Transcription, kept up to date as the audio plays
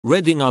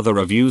Reading other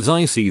reviews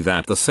I see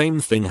that the same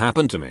thing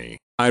happened to me.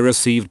 I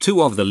received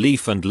 2 of the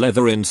leaf and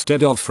leather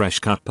instead of fresh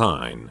cut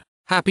pine.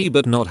 Happy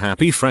but not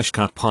happy. Fresh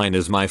cut pine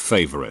is my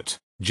favorite.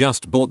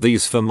 Just bought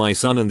these for my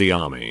son in the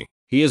army.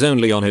 He is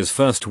only on his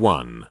first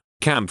one,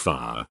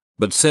 campfire,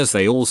 but says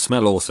they all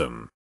smell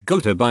awesome. Go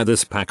to buy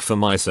this pack for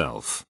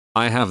myself.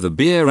 I have the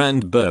beer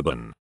and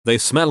bourbon. They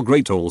smell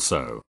great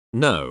also.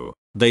 No,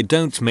 they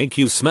don't make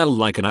you smell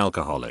like an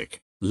alcoholic.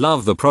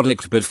 Love the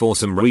product, but for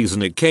some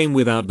reason it came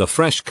without the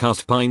fresh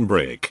cut pine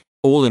brick.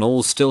 All in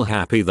all, still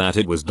happy that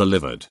it was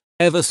delivered.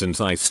 Ever since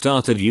I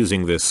started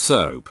using this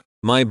soap,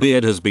 my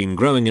beard has been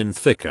growing in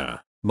thicker.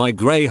 My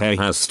grey hair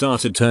has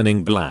started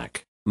turning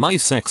black. My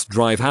sex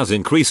drive has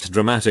increased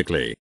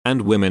dramatically,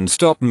 and women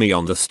stop me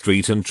on the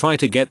street and try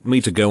to get me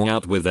to go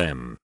out with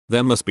them.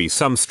 There must be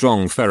some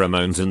strong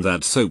pheromones in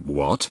that soap.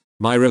 What?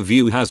 My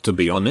review has to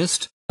be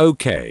honest?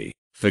 Okay,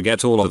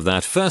 forget all of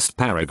that first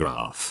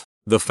paragraph.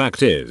 The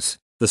fact is,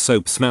 the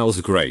soap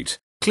smells great,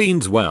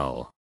 cleans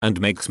well,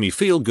 and makes me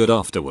feel good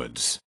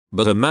afterwards.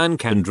 But a man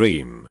can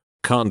dream,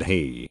 can't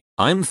he?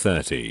 I'm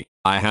 30.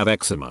 I have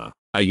eczema.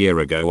 A year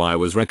ago I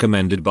was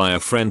recommended by a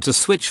friend to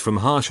switch from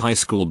harsh high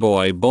school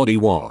boy body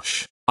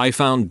wash. I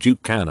found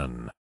Duke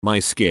Cannon. My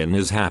skin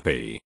is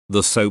happy.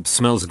 The soap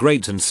smells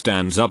great and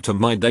stands up to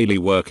my daily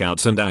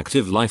workouts and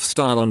active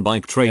lifestyle on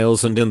bike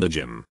trails and in the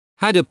gym.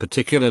 Had a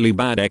particularly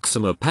bad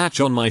eczema patch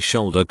on my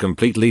shoulder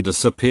completely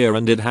disappear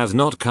and it has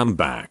not come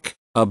back.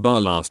 A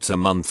bar lasts a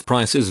month.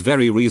 Price is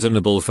very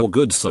reasonable for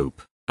good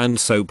soap. And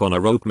soap on a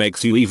rope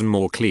makes you even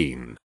more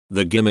clean.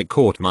 The gimmick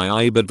caught my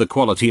eye, but the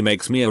quality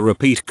makes me a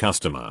repeat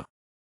customer.